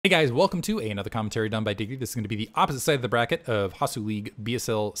Hey guys, welcome to another commentary done by Diggity. This is going to be the opposite side of the bracket of Hasuleague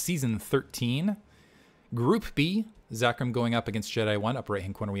BSL Season 13. Group B, ZakRom going up against Jedi 1. Upper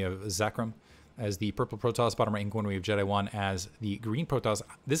right-hand corner we have ZakRom as the purple Protoss. Bottom right-hand corner we have Jedi 1 as the green Protoss.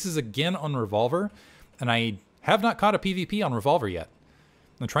 This is again on Revolver, and I have not caught a PvP on Revolver yet.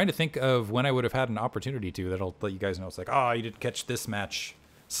 I'm trying to think of when I would have had an opportunity to. That'll let you guys know. It's like, oh, you didn't catch this match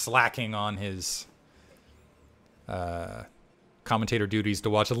slacking on his... commentator duties to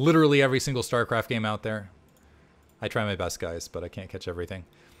watch literally every single StarCraft game out there. I try my best, guys, but I can't catch everything.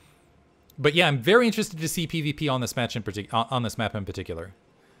 But yeah, I'm very interested to see PvP on this match on this map in particular,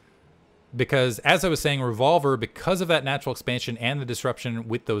 because as I was saying, Revolver, because of that natural expansion and the disruption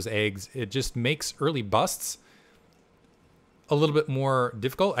with those eggs, it just makes early busts a little bit more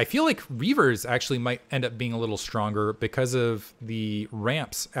difficult. I feel like Reavers actually might end up being a little stronger because of the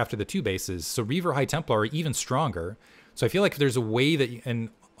ramps after the two bases. So Reaver High Templar are even stronger. So I feel like there's a way that, and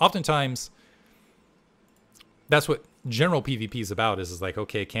oftentimes that's what general PvP is about, is like,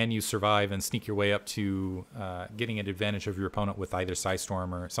 okay, can you survive and sneak your way up to getting an advantage of your opponent with either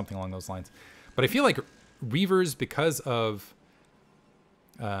Psystorm or something along those lines. But I feel like Reavers, because of,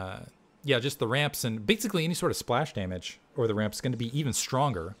 yeah, just the ramps and basically any sort of splash damage or the ramp is going to be even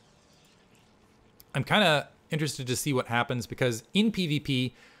stronger. I'm kind of interested to see what happens, because in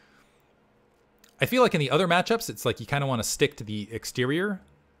PvP, I feel like in the other matchups, it's like you kind of want to stick to the exterior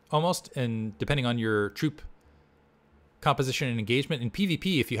almost, and depending on your troop composition and engagement. In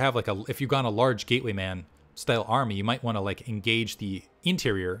PvP, if you have like if you've gone a large gateway man style army, you might want to like engage the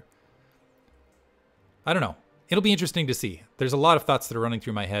interior. I don't know. It'll be interesting to see. There's a lot of thoughts that are running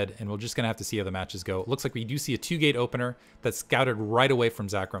through my head, and we're just going to have to see how the matches go. It looks like we do see a 2-gate opener that's scouted right away from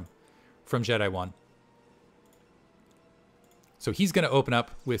ZakRom, from Jedi 1. So he's going to open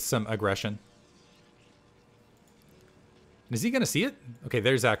up with some aggression. Is he going to see it? Okay,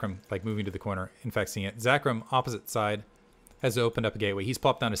 there's ZakRom, like, moving to the corner. In fact, seeing it. ZakRom, opposite side, has opened up a gateway. He's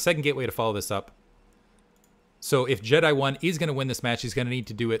plopped down a second gateway to follow this up. So if Jedi 1 is going to win this match, he's going to need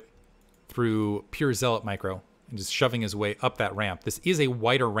to do it through pure Zealot micro and just shoving his way up that ramp. This is a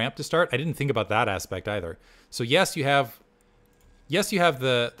wider ramp to start. I didn't think about that aspect either. So yes, you have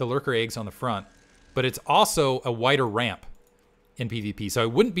the lurker eggs on the front, but it's also a wider ramp in PvP. So I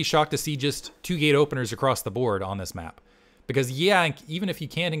wouldn't be shocked to see just 2-gate openers across the board on this map. Because, yeah, even if you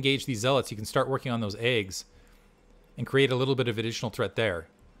can't engage these Zealots, you can start working on those eggs and create a little bit of additional threat there.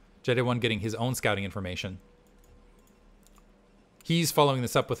 Jedi 1 getting his own scouting information. He's following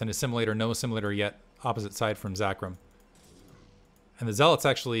this up with an assimilator. No assimilator yet, opposite side from ZakRom. And the Zealots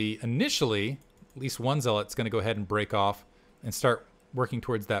actually, initially, at least one Zealot's going to go ahead and break off and start working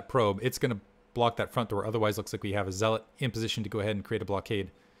towards that probe. It's going to block that front door. Otherwise, looks like we have a Zealot in position to go ahead and create a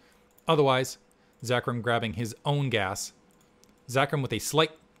blockade. Otherwise, ZakRom grabbing his own gas. ZakRom with a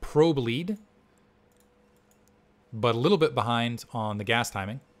slight probe lead, but a little bit behind on the gas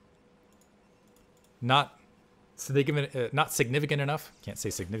timing. Not significant enough. Can't say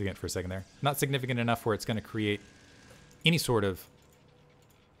significant for a second there. Not significant enough where it's going to create any sort of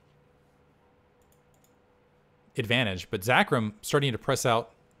advantage. But ZakRom starting to press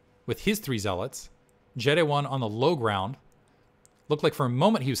out with his 3 Zealots. Jedi 1 on the low ground. Looked like for a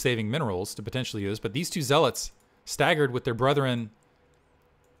moment he was saving minerals to potentially use, but these 2 Zealots, staggered with their brethren,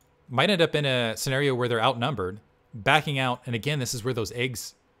 might end up in a scenario where they're outnumbered, backing out. And again, this is where those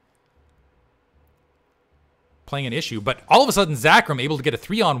eggs playing an issue. But all of a sudden, ZakRom able to get a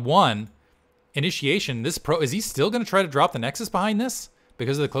 3-on-1 initiation. This pro, is he still going to try to drop the Nexus behind this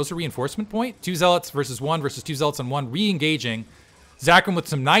because of the closer reinforcement point? 2 Zealots versus 2 Zealots on 1, re-engaging. ZakRom with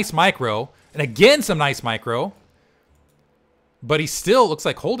some nice micro, and again some nice micro. But he still looks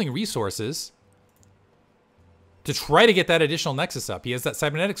like holding resources to try to get that additional Nexus up. He has that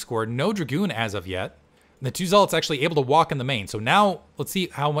cybernetic score. No Dragoon as of yet. And the 2 Zealots actually able to walk in the main. So now let's see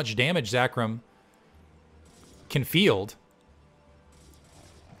how much damage ZakRom can field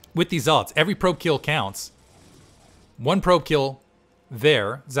with these Zealots. Every probe kill counts. 1 probe kill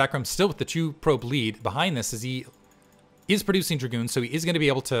there. ZakRom still with the 2 probe lead. Behind this is he is producing Dragoons, so he is going to be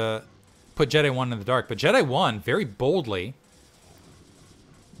able to put Jedi 1 in the dark. But Jedi 1, very boldly,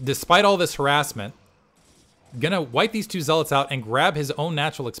 despite all this harassment, gonna wipe these 2 Zealots out and grab his own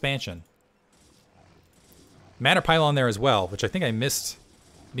natural expansion. Matter Pylon there as well, which I think I missed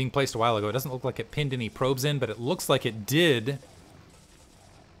being placed a while ago. It doesn't look like it pinned any probes in, but it looks like it did.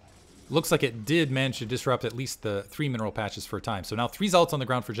 Looks like it did manage to disrupt at least the 3 mineral patches for a time. So now 3 Zealots on the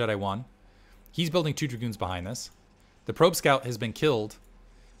ground for Jedi 1. He's building 2 Dragoons behind this. The probe scout has been killed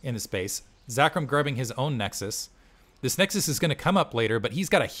in the space. ZakRom grabbing his own Nexus. This Nexus is going to come up later, but he's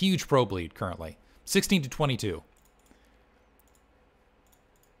got a huge probe lead currently. 16 to 22.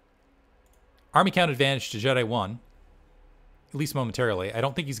 Army count advantage to Jedi 1, at least momentarily. I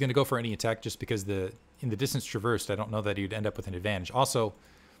don't think he's going to go for any attack just because in the distance traversed, I don't know that he'd end up with an advantage. Also,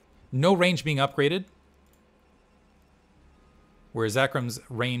 no range being upgraded, whereas ZakRom's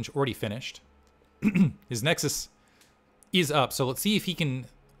range already finished. His Nexus is up, so let's see if he can,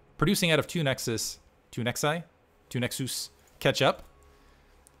 producing out of two Nexus, catch up.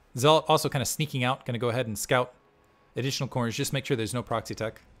 Zealot also kind of sneaking out, going to go ahead and scout additional corners, just make sure there's no proxy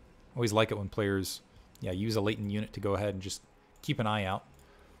tech. Always like it when players, use a latent unit to go ahead and just keep an eye out.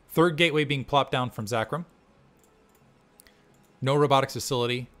 Third gateway being plopped down from ZakRom. No robotics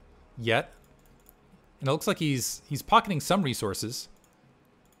facility yet. And it looks like he's pocketing some resources.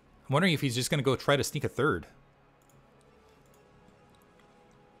 I'm wondering if he's just going to go try to sneak a third.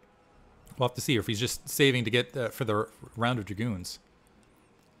 We'll have to see, or if he's just saving to get for the round of Dragoons.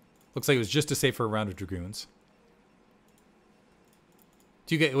 Looks like it was just to save for a round of Dragoons.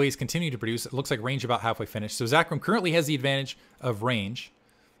 Two gateways continue to produce. It looks like range about halfway finished. So ZakRom currently has the advantage of range.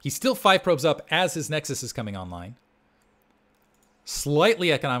 He's still 5 probes up as his Nexus is coming online.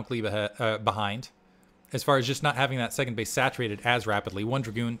 Slightly economically behind, as far as just not having that second base saturated as rapidly. One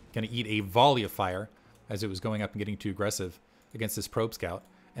Dragoon going to eat a volley of fire as it was going up and getting too aggressive against this probe scout.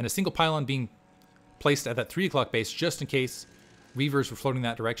 And a single pylon being placed at that 3 o'clock base just in case Reavers were floating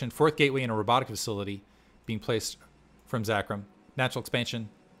that direction. Fourth gateway in a robotic facility being placed from ZakRom. Natural expansion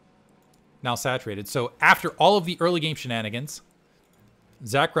now saturated. So after all of the early game shenanigans,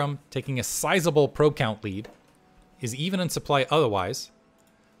 ZakRom taking a sizable probe count lead, is even in supply otherwise.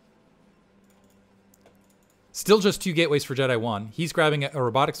 Still just 2 gateways for Jedi 1. He's grabbing a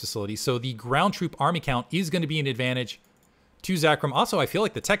robotics facility, so the ground troop army count is going to be an advantage to ZakRom. Also, I feel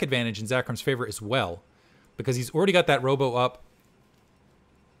like the tech advantage in ZakRom's favor as well, because he's already got that robo up.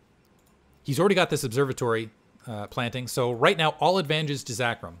 He's already got this observatory planting, so right now all advantages to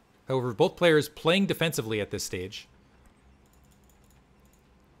ZakRom. However, both players playing defensively at this stage.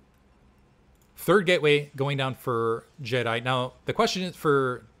 Third gateway going down for Jedi. Now, the question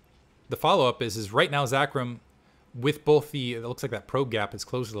for the follow-up is right now ZakRom, with both it looks like that probe gap is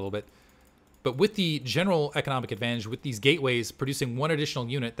closed a little bit, but with the general economic advantage, with these gateways producing 1 additional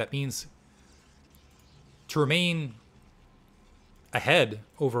unit, that means to remain ahead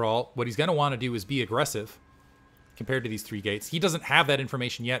overall, what he's going to want to do is be aggressive compared to these 3 gates. He doesn't have that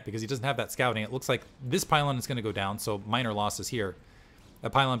information yet because he doesn't have that scouting. It looks like this pylon is going to go down, so minor losses here. A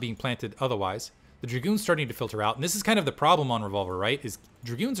pylon being planted otherwise. The Dragoon's starting to filter out, and this is kind of the problem on Revolver, right? Is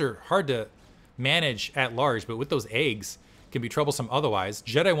Dragoons are hard to manage at large, but with those eggs can be troublesome otherwise.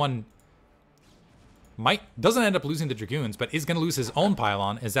 Jedi 1 doesn't end up losing the Dragoons, but is going to lose his own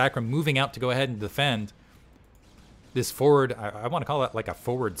pylon as ZakRom moving out to go ahead and defend this forward, I want to call that like a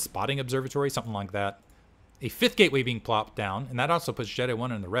forward spotting observatory, something like that. A 5th gateway being plopped down, and that also puts Jedi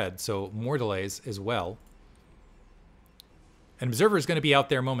 1 in the red, so more delays as well. An observer is going to be out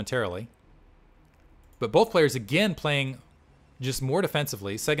there momentarily. But both players, again, playing just more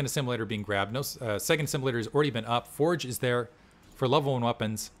defensively. Second assimilator being grabbed. No, second assimilator has already been up. Forge is there for level 1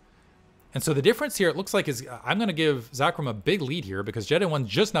 weapons. And so the difference here, it looks like, is I'm going to give ZakRom a big lead here because Jedi 1's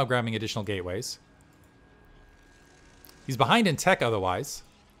just now grabbing additional gateways. He's behind in tech otherwise.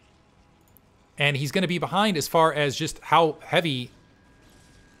 And he's going to be behind as far as just how heavy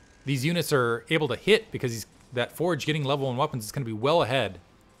these units are able to hit because that Forge getting level 1 weapons is going to be well ahead.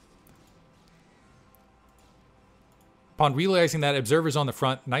 Upon realizing that Observer's on the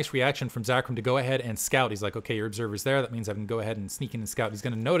front, nice reaction from ZakRom to go ahead and scout. He's like, okay, your Observer's there. That means I can go ahead and sneak in and scout. He's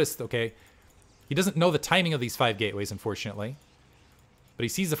going to notice, okay, he doesn't know the timing of these 5 gateways, unfortunately. But he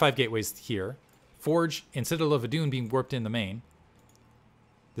sees the 5 gateways here. Forge and Citadel of Adun being warped in the main.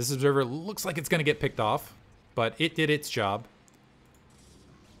 This Observer looks like it's going to get picked off, but it did its job.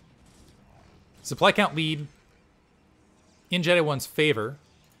 Supply count lead in Jedi 1's favor,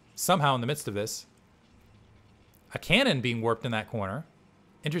 somehow in the midst of this. A cannon being warped in that corner.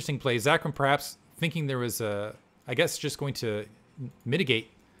 Interesting play. ZakRom perhaps thinking there was I guess just going to mitigate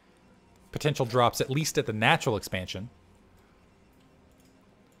potential drops, at least at the natural expansion.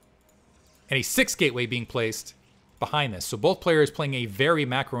 And a 6th gateway being placed behind this. So both players playing a very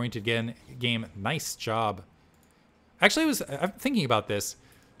macro-oriented game. Nice job. Actually, I'm thinking about this.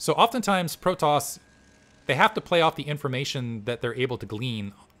 So oftentimes, Protoss, they have to play off the information that they're able to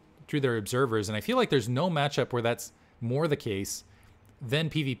glean through their observers, and I feel like there's no matchup where that's more the case than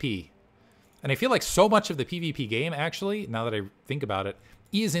PvP. And I feel like so much of the PvP game, actually, now that I think about it,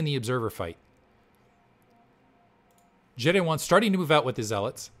 is in the observer fight. Jedi 1 starting to move out with the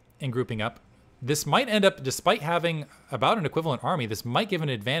Zealots and grouping up. This might end up, despite having about an equivalent army, this might give an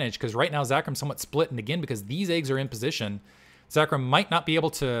advantage, because right now ZakRom's somewhat split, and again, because these eggs are in position, ZakRom might not be able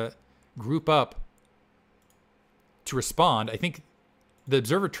to group up to respond. I think the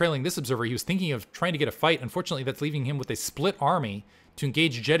observer trailing this observer, he was thinking of trying to get a fight. Unfortunately, that's leaving him with a split army to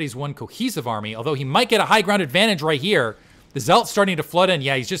engage Jedi's one cohesive army, although he might get a high ground advantage right here. The Zealot's starting to flood in.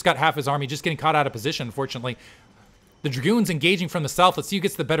 Yeah, he's just got half his army, just getting caught out of position, unfortunately. The Dragoons engaging from the south. Let's see who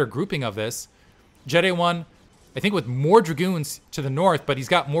gets the better grouping of this. Jedi 1, I think with more Dragoons to the north, but he's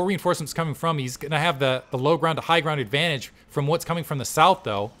got more reinforcements coming from. He's going to have the low ground to high ground advantage from what's coming from the south,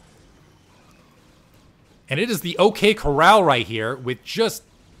 though. And it is the OK Corral right here with just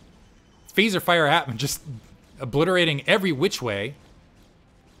phaser fire happening, just obliterating every which way.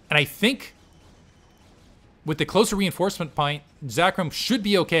 And I think with the closer reinforcement point, ZakRom should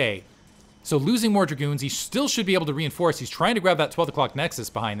be okay. So losing more Dragoons, he still should be able to reinforce. He's trying to grab that 12 o'clock Nexus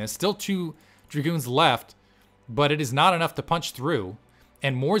behind this. Still 2 Dragoons left, but it is not enough to punch through.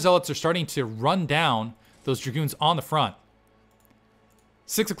 And more Zealots are starting to run down those Dragoons on the front.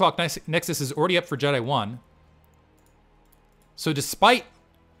 6 o'clock Nexus is already up for Jedi 1. So despite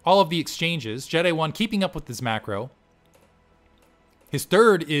all of the exchanges, Jedi 1 keeping up with this macro. His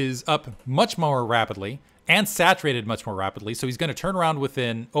third is up much more rapidly and saturated much more rapidly. So he's going to turn around with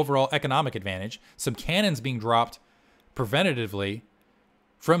an overall economic advantage. Some cannons being dropped preventatively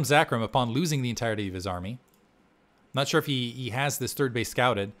from ZakRom upon losing the entirety of his army. Not sure if he has this third base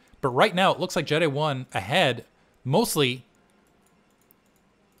scouted. But right now it looks like Jedi 1 ahead, mostly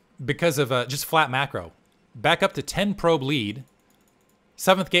because of just flat macro. Back up to 10 probe lead.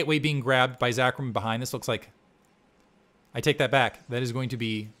 7th gateway being grabbed by ZakRom behind. This looks like, I take that back. That is going to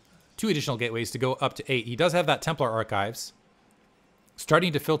be 2 additional gateways to go up to 8. He does have that Templar archives.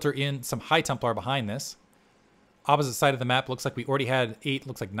 Starting to filter in some high Templar behind this. Opposite side of the map looks like we already had 8,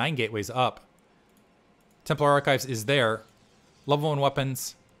 looks like 9 gateways up. Templar archives is there. Level 1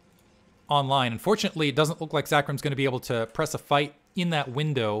 weapons online. Unfortunately, it doesn't look like ZakRom's going to be able to press a fight in that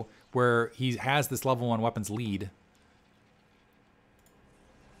window where he has this level 1 weapons lead.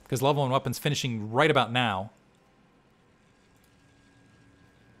 Because level 1 weapons finishing right about now.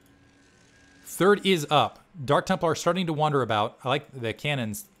 Third is up. Dark Templar starting to wander about. I like the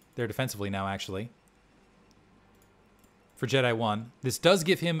cannons there defensively now, actually. For Jedi 1. This does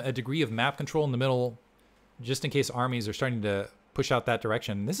give him a degree of map control in the middle, just in case armies are starting to push out that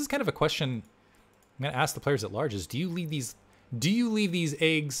direction. This is kind of a question I'm going to ask the players at large is, do you leave these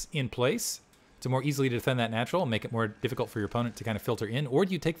eggs in place to more easily defend that natural and make it more difficult for your opponent to kind of filter in? Or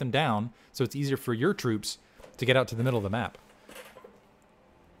do you take them down so it's easier for your troops to get out to the middle of the map?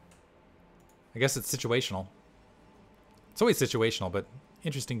 I guess it's situational. It's always situational, but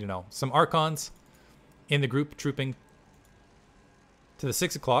interesting to know. Some Archons in the group trooping to the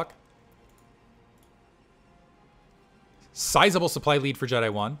 6 o'clock. Sizable supply lead for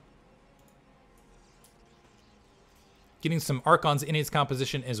Jedi 1. Getting some Archons in his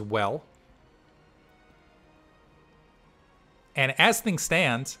composition as well. And as things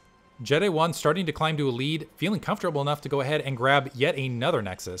stand, Jedi 1 starting to climb to a lead, feeling comfortable enough to go ahead and grab yet another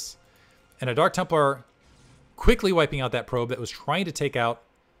Nexus. And a Dark Templar quickly wiping out that probe that was trying to take out,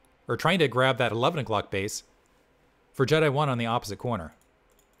 or trying to grab that 11 o'clock base for Jedi 1 on the opposite corner.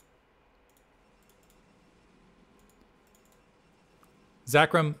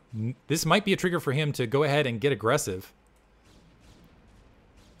 ZakRom, this might be a trigger for him to go ahead and get aggressive.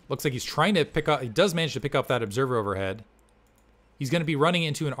 Looks like he's trying to pick up, he does manage to pick up that observer overhead. He's going to be running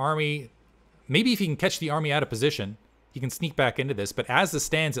into an army. Maybe if he can catch the army out of position, he can sneak back into this. But as this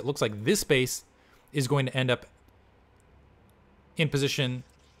stands, it looks like this base is going to end up in position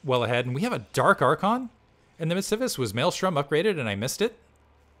well ahead. And we have a Dark Archon in the midst of this. Was Maelstrom upgraded and I missed it?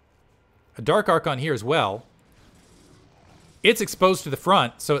 A Dark Archon here as well. It's exposed to the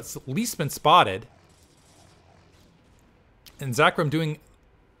front, so it's at least been spotted. And ZakRom doing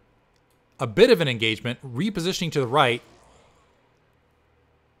a bit of an engagement, repositioning to the right.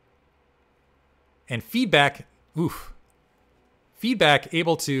 And Feedback, oof. Feedback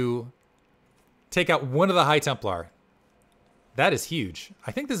able to take out one of the High Templar. That is huge.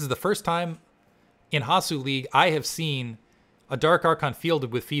 I think this is the first time in Hasuleague I have seen a Dark Archon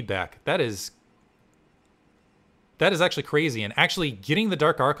fielded with Feedback. That is actually crazy. And actually getting the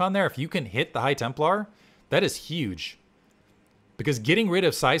Dark Archon there, if you can hit the High Templar, that is huge. Because getting rid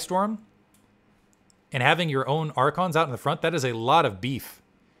of Psystorm and having your own Archons out in the front, that is a lot of beef.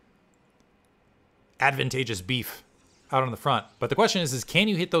 Advantageous beef out on the front. But the question is can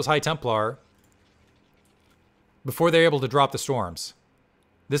you hit those High Templar before they're able to drop the storms?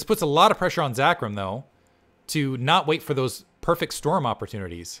 This puts a lot of pressure on ZakRom, though, to not wait for those perfect storm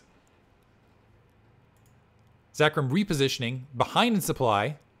opportunities. ZakRom repositioning behind in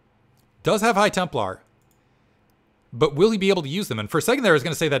supply. Does have High Templar. But will he be able to use them? And for a second there, I was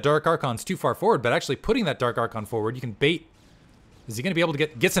going to say that Dark Archon's too far forward, but actually putting that Dark Archon forward, you can bait. Is he going to be able to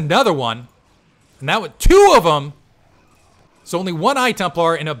gets another one? And now with 2 of them. So only 1 Eye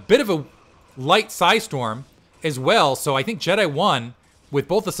Templar and a bit of a light Psystorm as well. So I think Jedi won with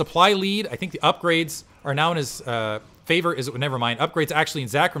both the supply lead. I think the upgrades are now in his favor. Never mind. Upgrades actually in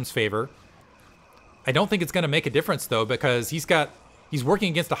ZakRom's favor. I don't think it's going to make a difference, though, because he's working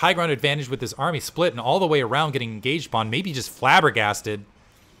against a high ground advantage with his army split and all the way around getting engaged upon, maybe just flabbergasted,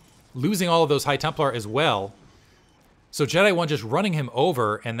 losing all of those High Templar as well. So Jedi 1 just running him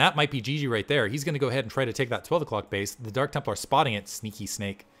over, and that might be GG right there. He's going to go ahead and try to take that 12 o'clock base. The Dark Templar spotting it, sneaky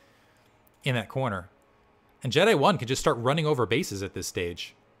snake, in that corner. And Jedi 1 can just start running over bases at this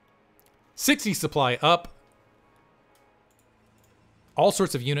stage. 60 supply up. All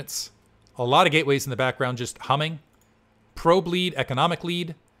sorts of units. A lot of gateways in the background just humming. Probe lead, economic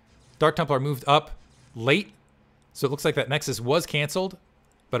lead. Dark Templar moved up late. So it looks like that Nexus was canceled.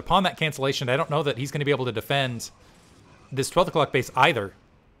 But upon that cancellation, I don't know that he's going to be able to defend this 12 o'clock base either.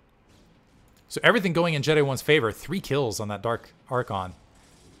 So everything going in Jedi 1's favor. 3 kills on that Dark Archon.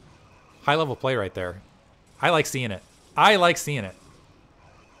 High level play right there. I like seeing it. I like seeing it.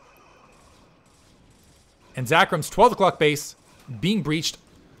 And ZakRom's 12 o'clock base being breached.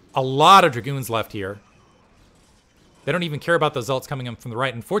 A lot of Dragoons left here. They don't even care about the Zealots coming in from the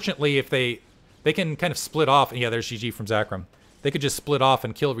right. Unfortunately, if they can kind of split off. Yeah, there's GG from ZakRom. They could just split off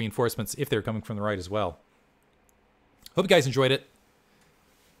and kill reinforcements if they're coming from the right as well. Hope you guys enjoyed it.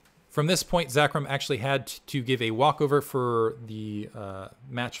 From this point, ZakRom actually had to give a walkover for the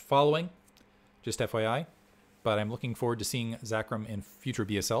match following. Just FYI. But I'm looking forward to seeing ZakRom in future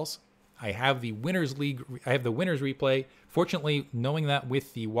BSLs. I have the Winners League. I have the Winners replay. Fortunately, knowing that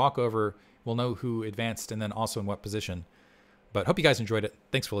with the walkover, we'll know who advanced and then also in what position. But hope you guys enjoyed it.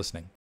 Thanks for listening.